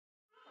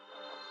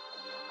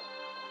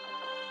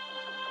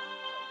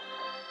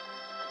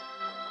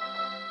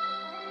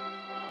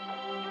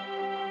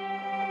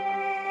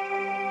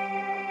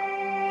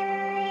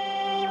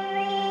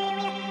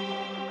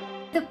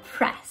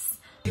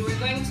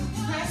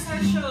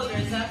press our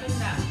shoulders up and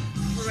down.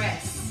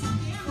 Press,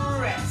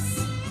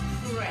 press,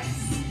 press,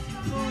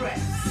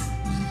 press.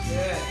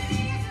 Good.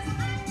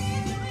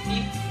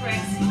 Keep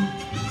pressing.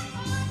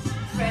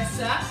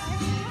 Press up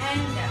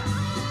and down.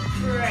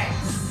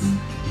 Press.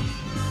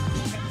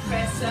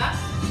 Press up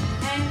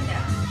and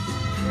down.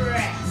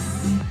 Press.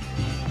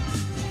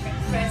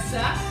 Press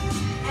up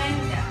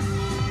and down.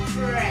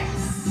 Press.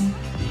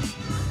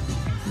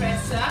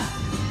 Press up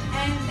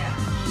and down.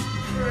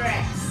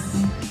 Press.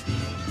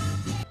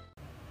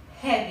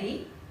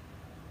 Heavy,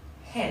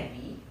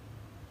 heavy.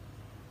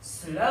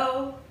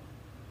 Slow,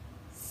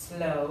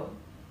 slow.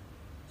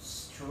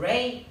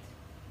 Straight,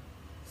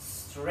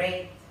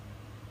 straight.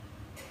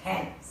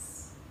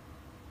 Tense,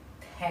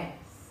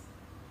 tense.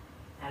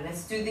 Now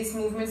let's do these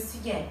movements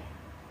together.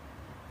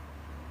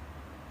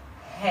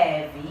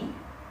 Heavy,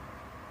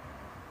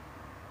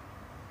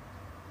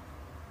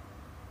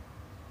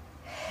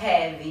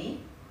 heavy,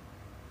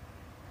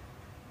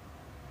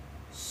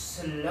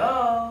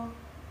 slow,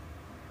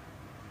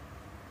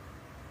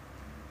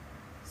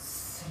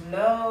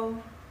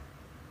 slow,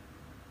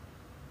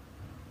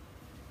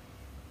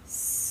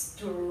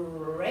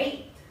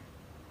 straight,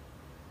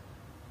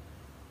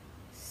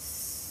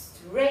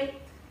 straight,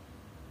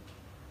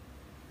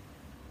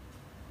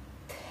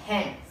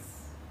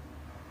 tense,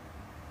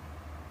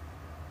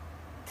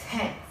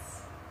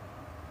 tense.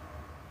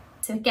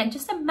 So again,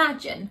 just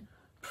imagine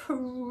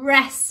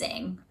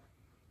pressing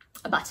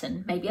a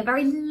button, maybe a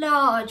very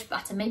large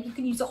button. Maybe you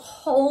can use a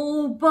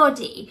whole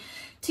body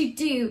to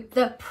do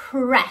the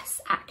press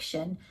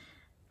action.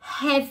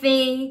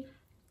 Heavy,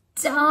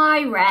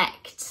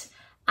 direct,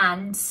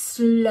 and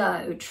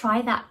slow.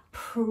 Try that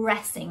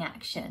pressing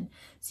action.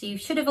 So you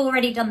should have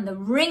already done the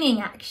ringing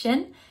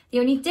action. The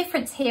only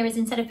difference here is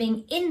instead of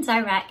being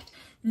indirect,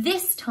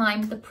 this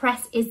time the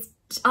press is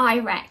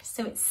direct.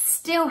 So it's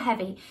still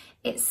heavy,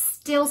 it's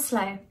still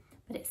slow,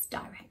 but it's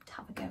direct.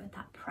 Have a go with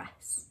that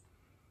press.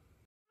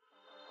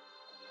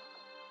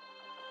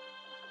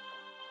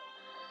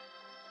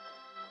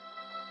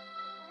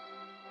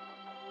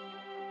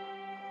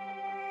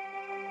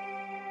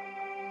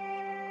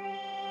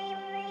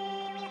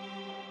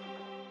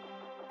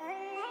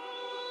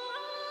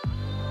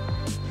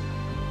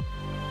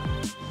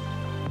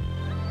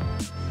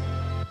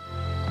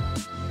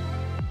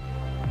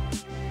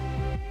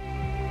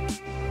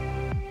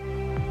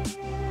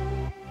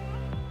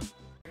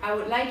 I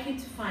would like you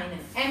to find an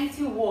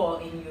empty wall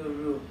in your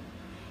room.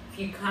 If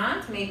you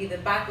can't, maybe the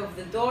back of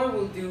the door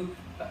will do,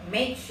 but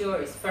make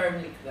sure it's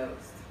firmly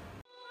closed.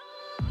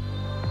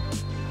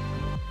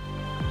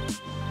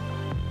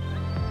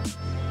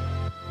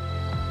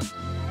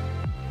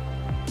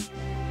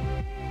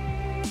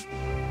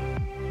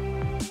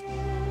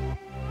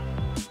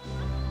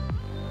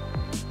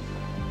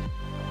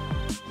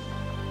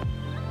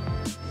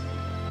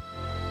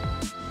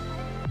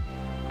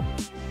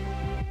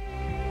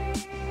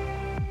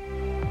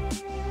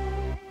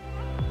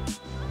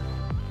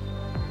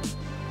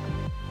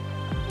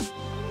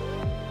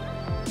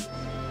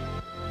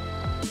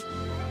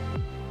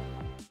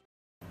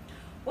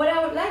 What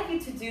I would like you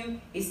to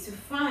do is to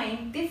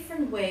find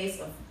different ways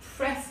of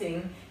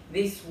pressing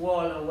this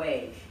wall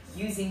away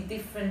using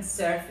different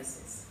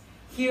surfaces.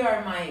 Here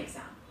are my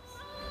examples.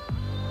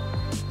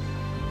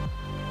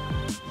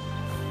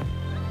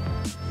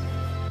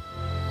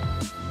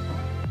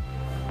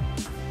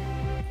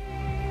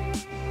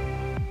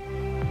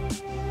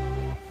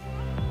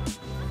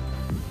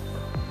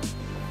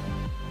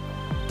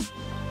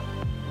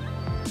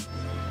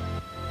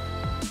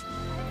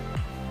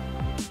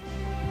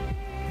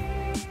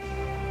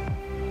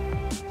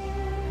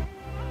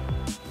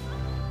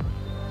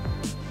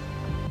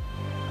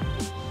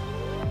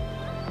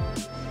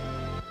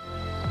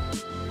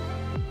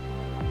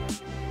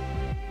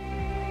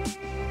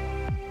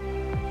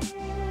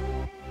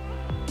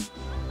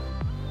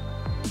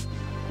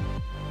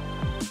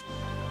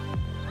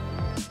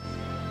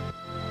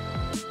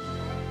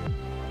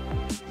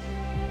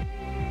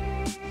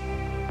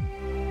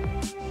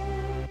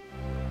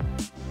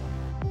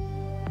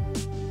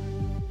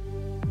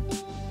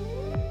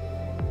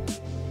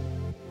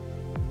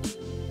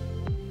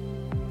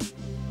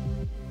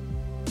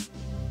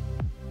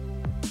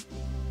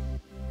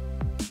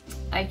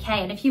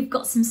 Okay, and if you've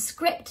got some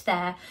script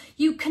there,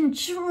 you can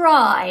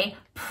try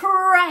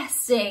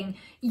pressing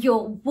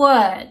your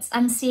words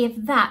and see if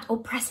that, or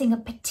pressing a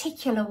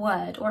particular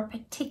word or a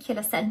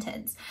particular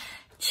sentence,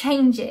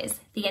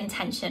 changes the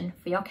intention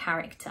for your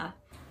character.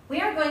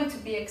 We are going to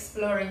be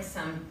exploring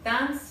some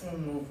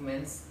dancing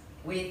movements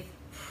with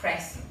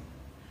pressing.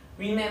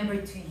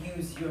 Remember to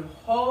use your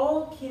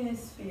whole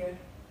kinesphere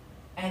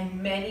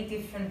and many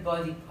different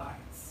body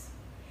parts.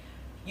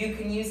 You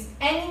can use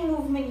any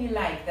movement you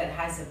like that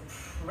has a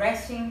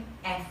pressing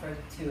effort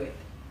to it.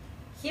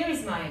 Here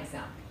is my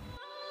example.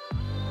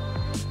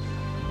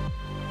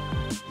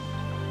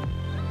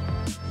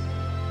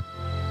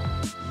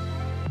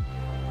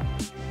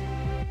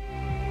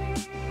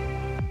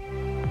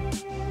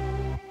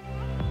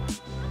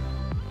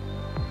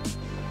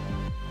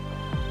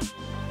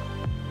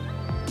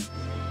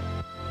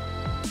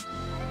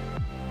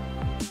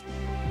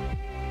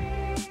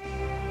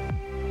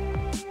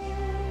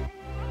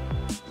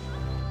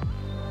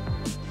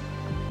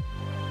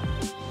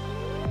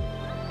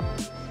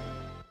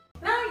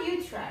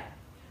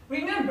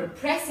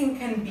 pressing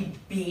can be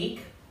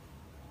big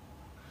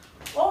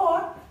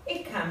or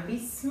it can be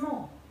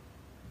small.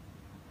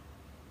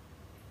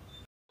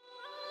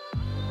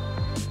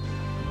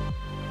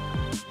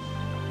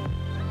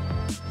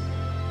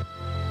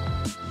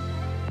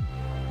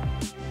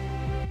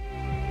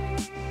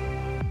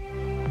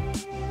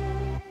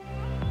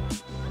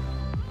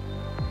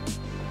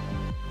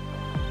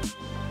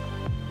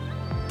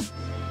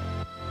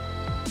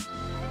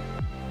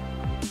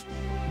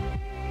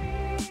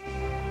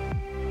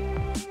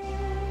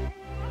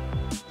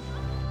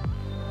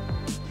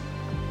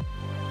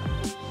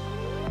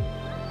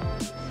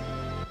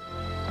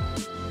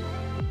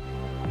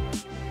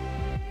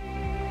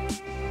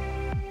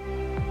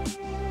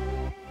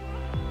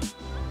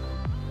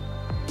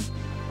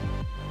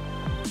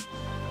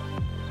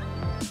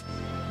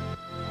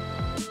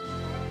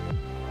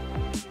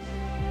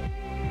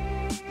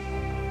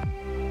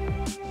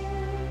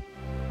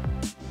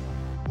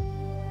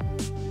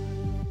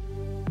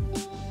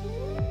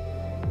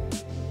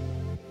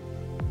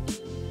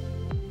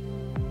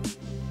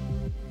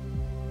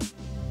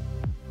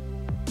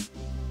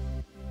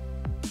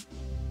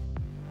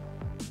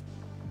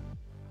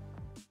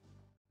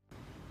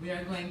 We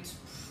are going to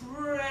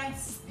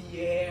press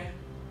the air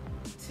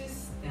to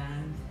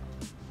stand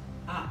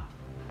up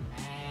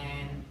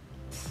and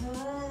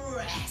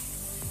press.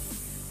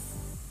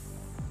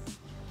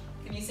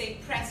 Can you say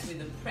press with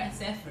a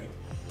press effort?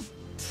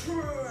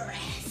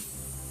 Press.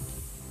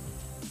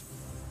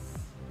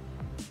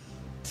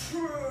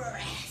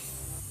 Press.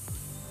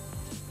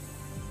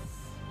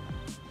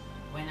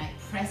 When I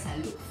press, I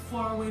look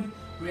forward,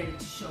 ready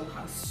to show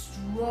how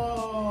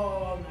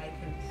strong I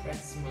can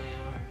press my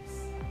arms.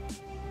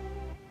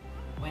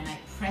 When I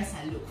press,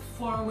 I look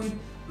forward,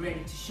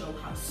 ready to show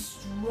how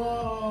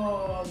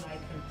strong I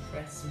can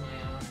press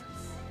my arms.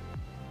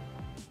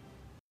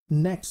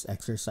 Next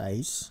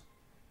exercise,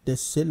 the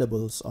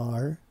syllables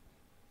are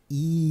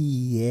I-E-A-O-U.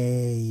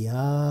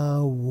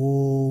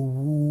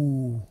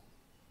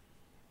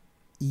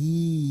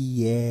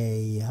 I-E-A-O-U.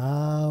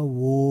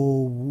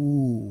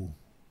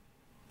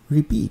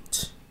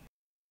 Repeat.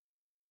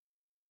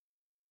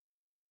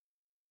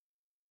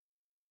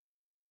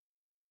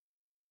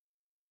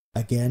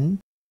 Again.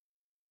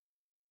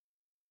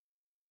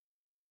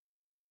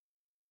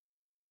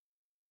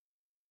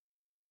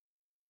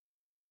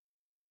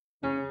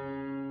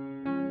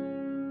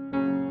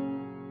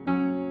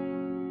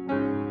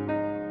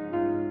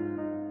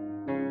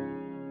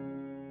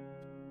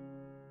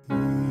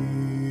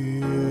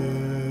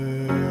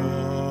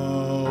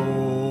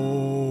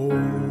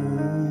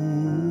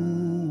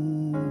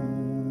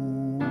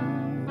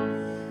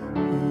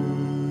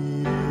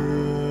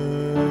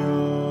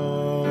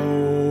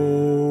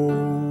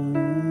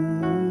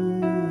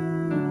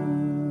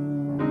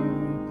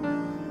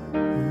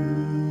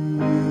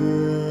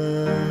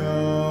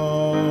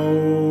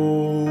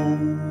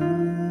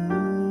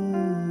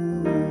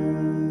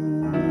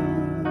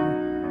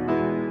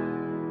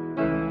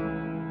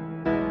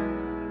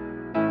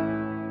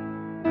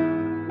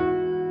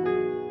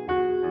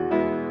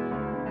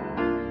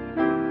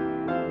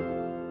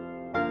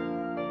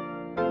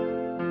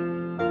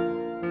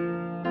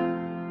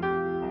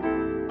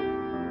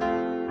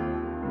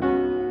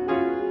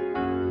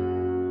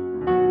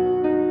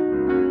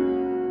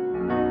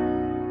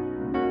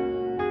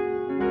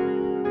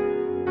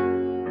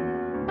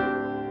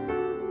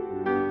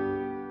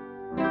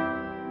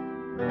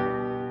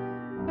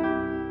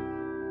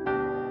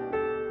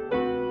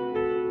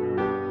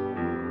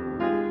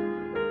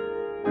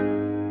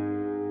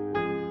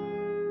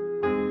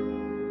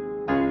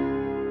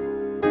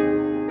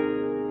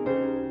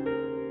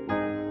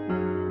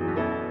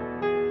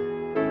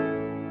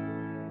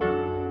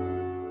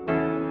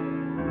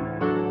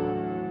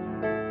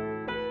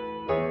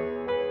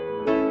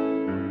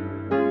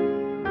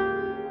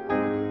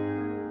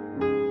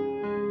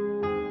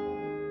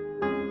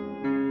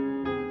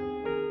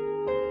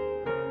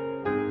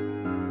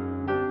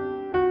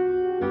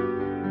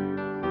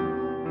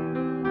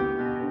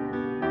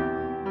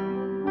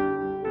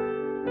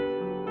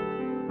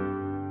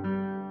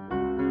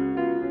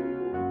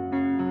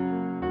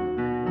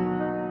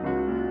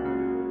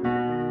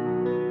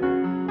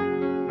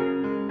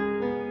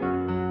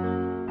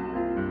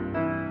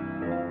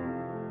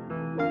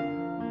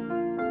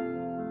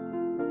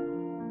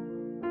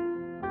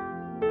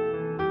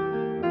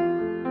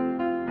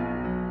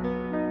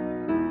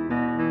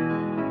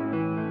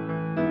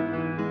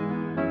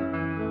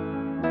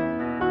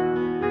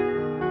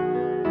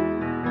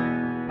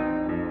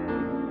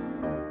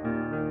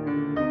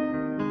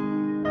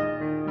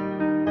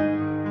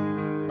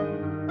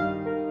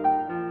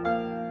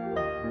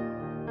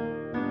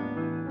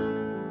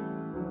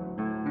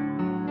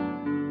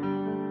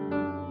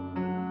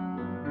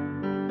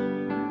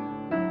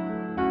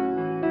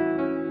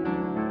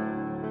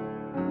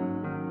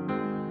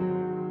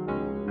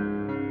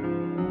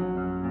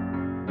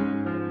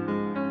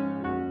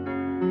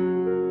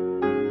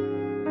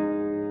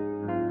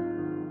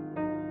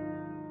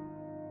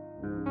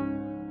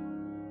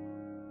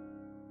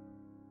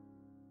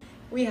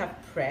 We have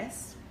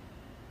press.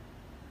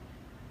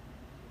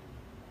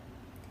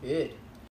 Good.